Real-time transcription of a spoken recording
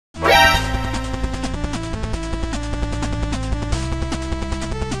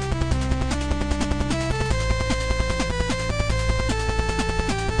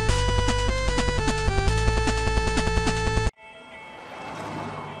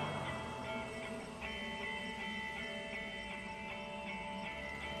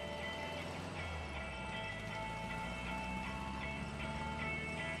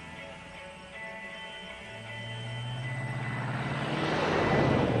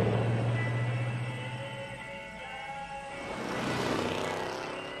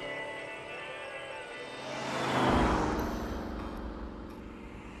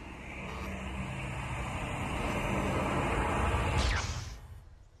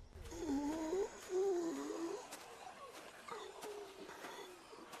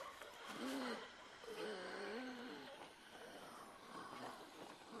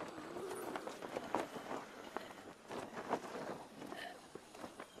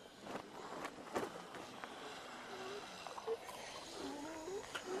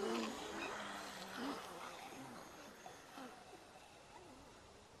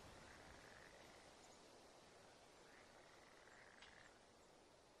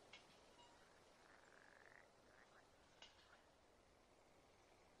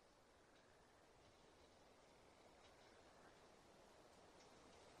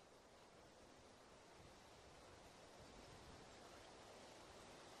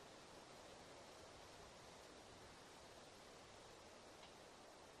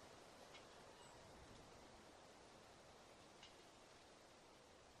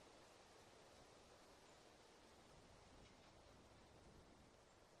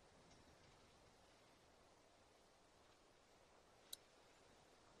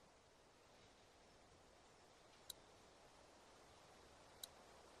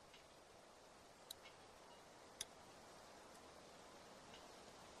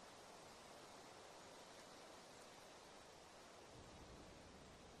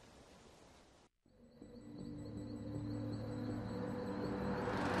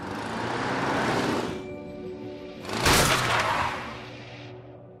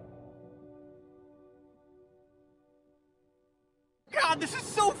God, this is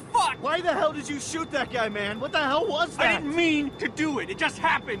so fucked! Why the hell did you shoot that guy, man? What the hell was that? I didn't mean to do it. It just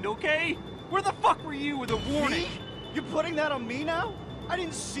happened, okay? Where the fuck were you with a warning? Me? You're putting that on me now? I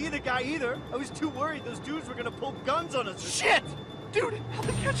didn't see the guy either. I was too worried those dudes were gonna pull guns on us. Shit! Dude, how'd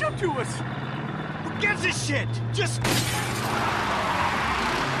they catch up to us? Who gives a shit? Just...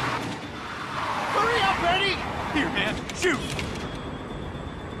 Hurry up, Eddie! Here, man, shoot!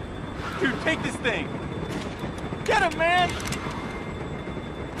 Dude, take this thing! Get him, man!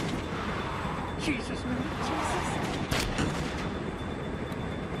 Jesus, man, Jesus.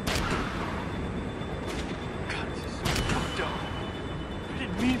 God, this is so fucked up. I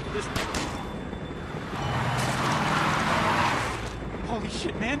didn't mean for this. Holy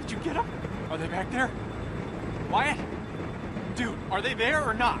shit, man, did you get them? Are they back there? Wyatt? Dude, are they there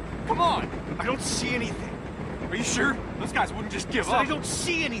or not? Come on! I don't see anything. Are you sure? Those guys wouldn't just give I up. don't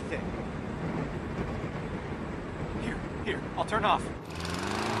see anything. Here, I'll turn off.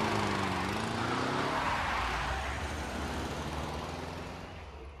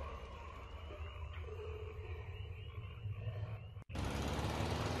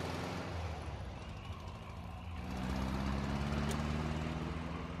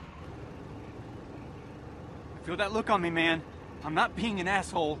 Feel that look on me, man. I'm not being an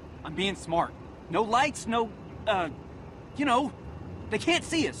asshole. I'm being smart. No lights, no, you know, they can't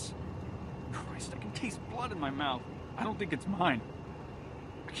see us. Christ, I can taste blood in my mouth. I don't think it's mine.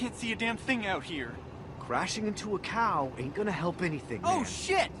 I can't see a damn thing out here. Crashing into a cow ain't gonna help anything, man. Oh,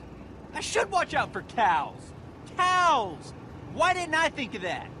 shit! I should watch out for cows. Cows! Why didn't I think of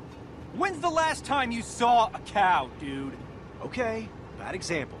that? When's the last time you saw a cow, dude? Okay, bad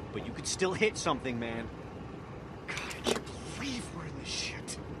example, but you could still hit something, man. God, I can't believe we're in this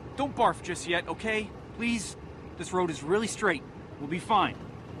shit. Don't barf just yet, okay? Please? This road is really straight. We'll be fine.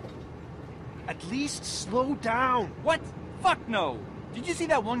 At least slow down. What? Fuck no! Did you see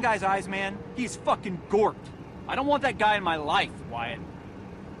that one guy's eyes, man? He's fucking gorked. I don't want that guy in my life, Wyatt.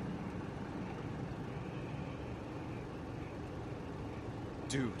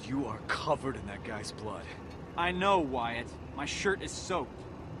 Dude, you are covered in that guy's blood. I know, Wyatt. My shirt is soaked.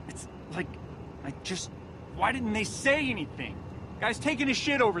 It's like, why didn't they say anything? Guy's taking his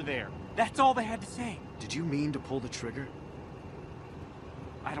shit over there. That's all they had to say. Did you mean to pull the trigger?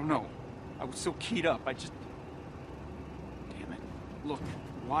 I don't know. I was so keyed up, Damn it. Look,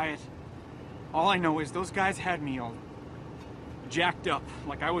 Wyatt, all I know is those guys had me all jacked up,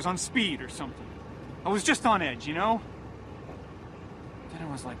 like I was on speed or something. I was just on edge, you know? Then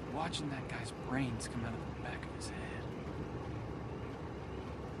it was like watching that guy's brains come out of the back of his head.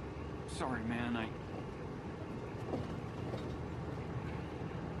 Sorry, man,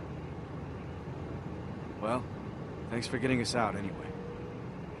 Well, thanks for getting us out anyway.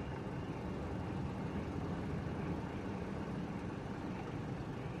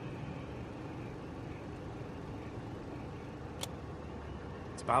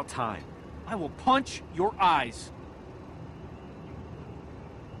 It's about time. I will punch your eyes.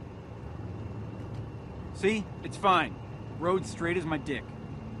 See? It's fine. Road's straight as my dick.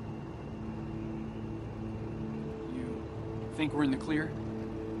 You think we're in the clear?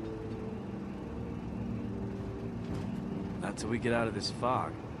 Not till we get out of this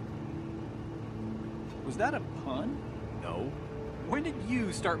fog. Was that a pun? No. When did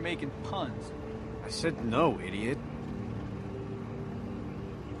you start making puns? I said no, idiot.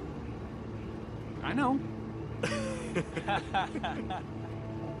 I know.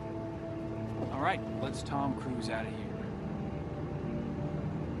 All right, let's Tom Cruise out of here.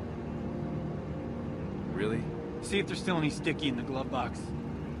 Really? See if there's still any sticky in the glove box.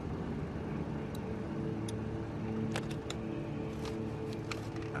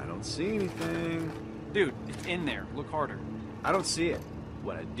 I don't see anything. Dude, it's in there. Look harder. I don't see it.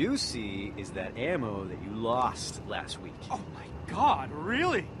 What I do see is that ammo that you lost last week. Oh my God,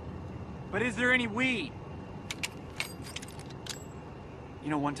 really? But is there any weed? You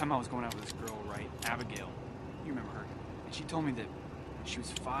know, one time I was going out with this girl, right? Abigail. You remember her. And she told me that she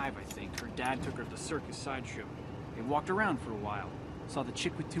was 5, I think. Her dad took her to the circus sideshow. They walked around for a while. Saw the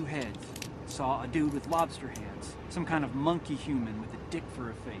chick with 2 heads. Saw a dude with lobster hands. Some kind of monkey human with a dick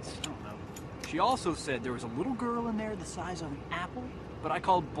for a face. I don't know. She also said there was a little girl in there the size of an apple, but I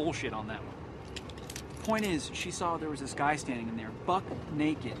called bullshit on that one. Point is, she saw there was this guy standing in there, buck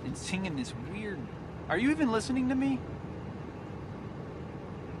naked, and singing this weird... Are you even listening to me?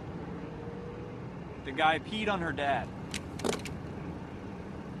 The guy peed on her dad.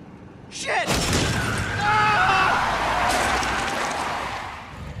 Shit! Ah!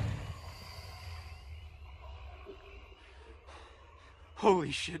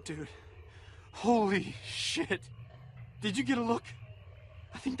 Holy shit, dude. Holy shit. Did you get a look?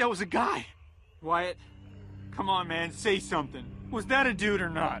 I think that was a guy. Wyatt, come on, man, say something. Was that a dude or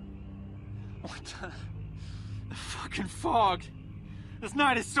not? What the fucking fog. This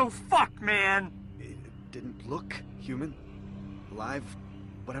night is so fucked, man. It didn't look human, alive,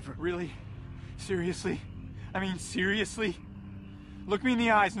 whatever. Really? Seriously? I mean, seriously? Look me in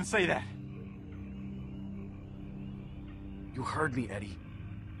the eyes and say that. You heard me, Eddie.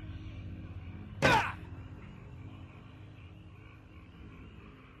 Ah!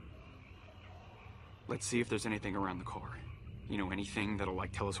 Let's see if there's anything around the car. You know, anything that'll,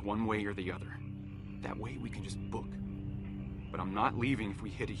 like, tell us one way or the other. That way we can just book. But I'm not leaving if we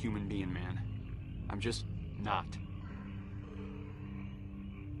hit a human being, man. I'm just not.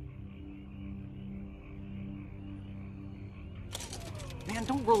 Man,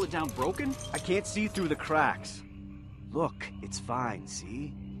 don't roll it down broken. I can't see through the cracks. Look, it's fine,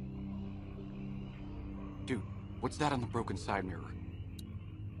 see? Dude, what's that on the broken side mirror?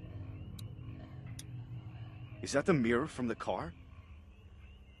 Is that the mirror from the car?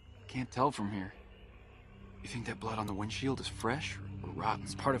 Can't tell from here. You think that blood on the windshield is fresh or rotten?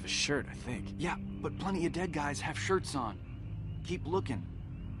 It's part of his shirt, I think. Yeah, but plenty of dead guys have shirts on. Keep looking.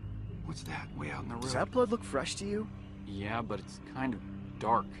 What's that way out in the road? Does that blood look fresh to you? Yeah, but it's kind of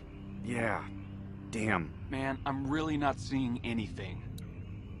dark. Yeah. Damn. Man, I'm really not seeing anything.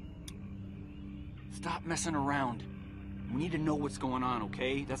 Stop messing around. We need to know what's going on,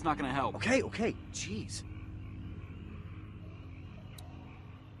 okay? That's not gonna help. Okay. Jeez.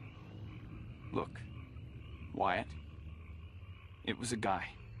 Look, Wyatt. It was a guy.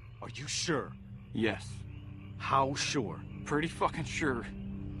 Are you sure? Yes. How sure? Pretty fucking sure.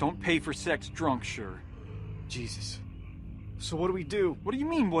 Don't pay for sex drunk, sure. Jesus. So what do we do? What do you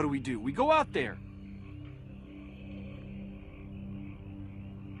mean, what do? We go out there.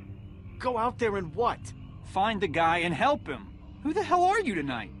 Go out there and what? Find the guy and help him. Who the hell are you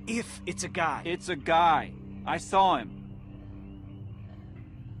tonight? If it's a guy. It's a guy. I saw him.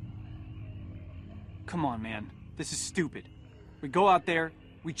 Come on, man. This is stupid. We go out there,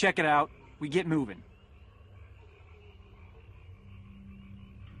 we check it out, we get moving.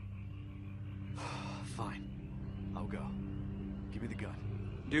 Fine. I'll go. Give me the gun.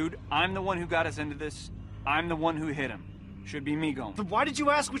 Dude, I'm the one who got us into this. I'm the one who hit him. Should be me going. Then why did you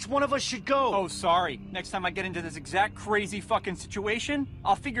ask which one of us should go? Oh, sorry. Next time I get into this exact crazy fucking situation,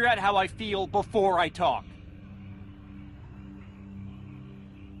 I'll figure out how I feel before I talk.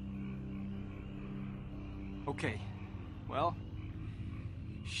 Okay. Well...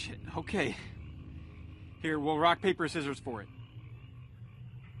 Shit, okay. Here, we'll rock, paper, scissors for it.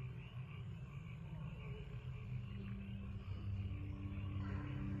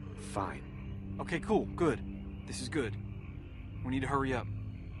 Fine. Okay, cool, good. This is good. We need to hurry up.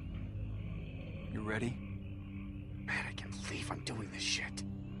 You ready? Man, I can't believe I'm doing this shit.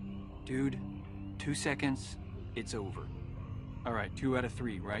 Dude, 2 seconds, it's over. Alright, 2 out of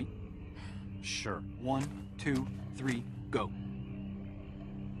 3, right? Sure. 1, 2, 3, go.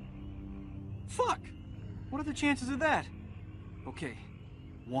 Fuck! What are the chances of that? Okay.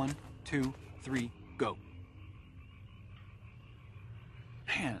 1, 2, 3, go.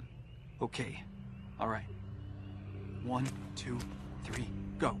 Man. Okay. Alright. 1, 2, 3,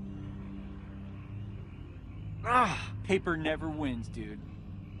 go. Ah! Paper never wins, dude.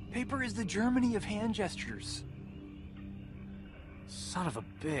 Paper is the Germany of hand gestures. Son of a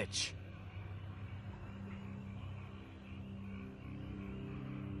bitch.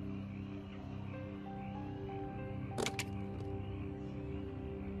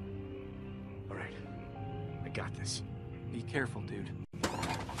 All right. I got this. Be careful, dude.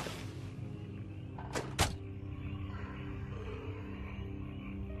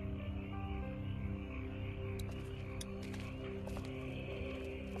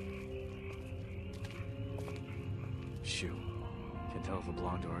 Shoot. Can't tell if it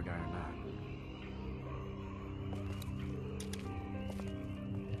belonged to our guy or not.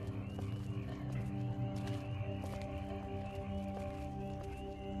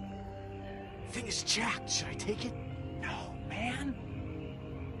 Thing is jacked. Should I take it? No, man.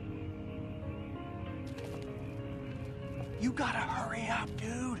 You gotta hurry up,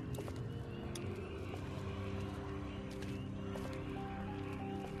 dude.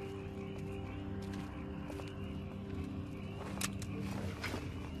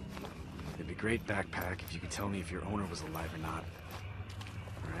 It'd be a great backpack if you could tell me if your owner was alive or not.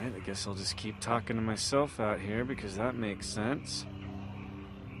 Alright, I guess I'll just keep talking to myself out here because that makes sense.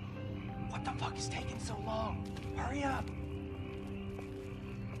 What the fuck is taking so long? Hurry up.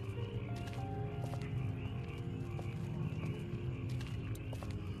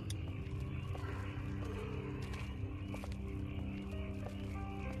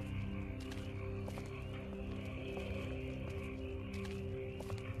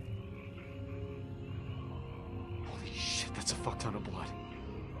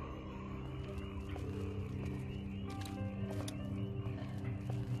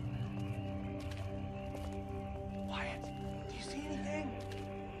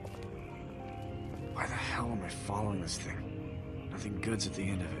 am I following this thing? Nothing good's at the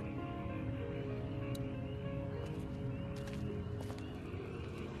end of it.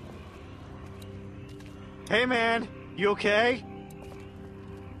 Hey, man. You okay?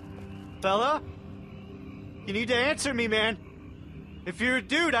 Fella? You need to answer me, man. If you're a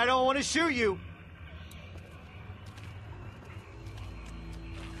dude, I don't want to shoot you.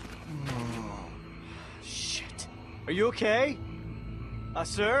 Shit. Are you okay?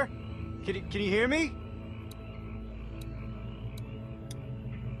 Sir? Can you hear me?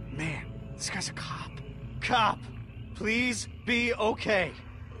 Man, this guy's a cop. Cop, please be okay.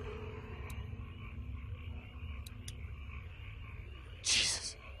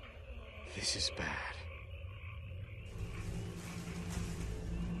 Jesus, this is bad.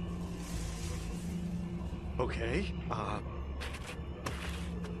 Okay,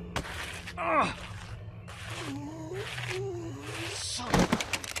 Son of a...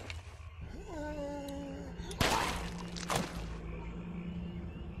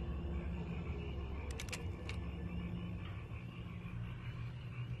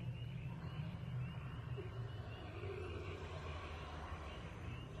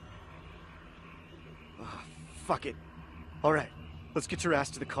 Fuck it. All right, let's get your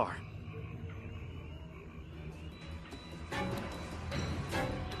ass to the car.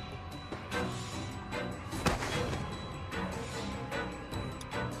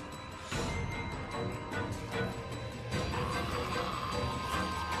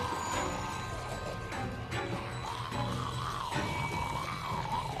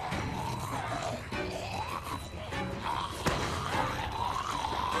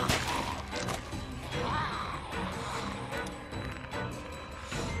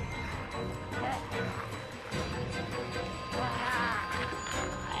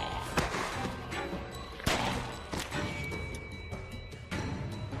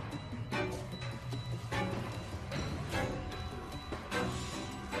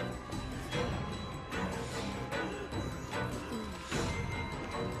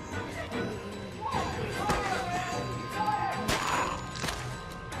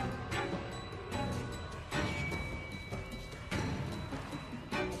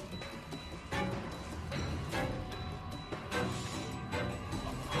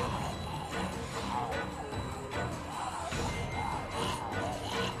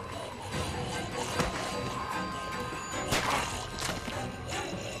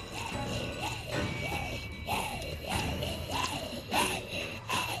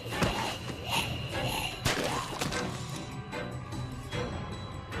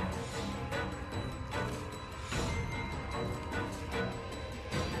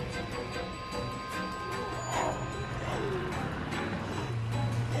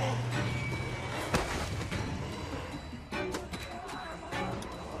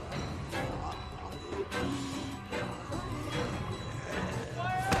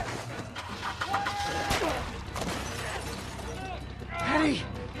 Penny!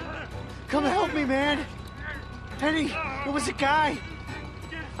 Come help me, man! Penny, it was a guy!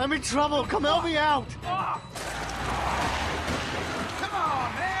 I'm in trouble, come help me out!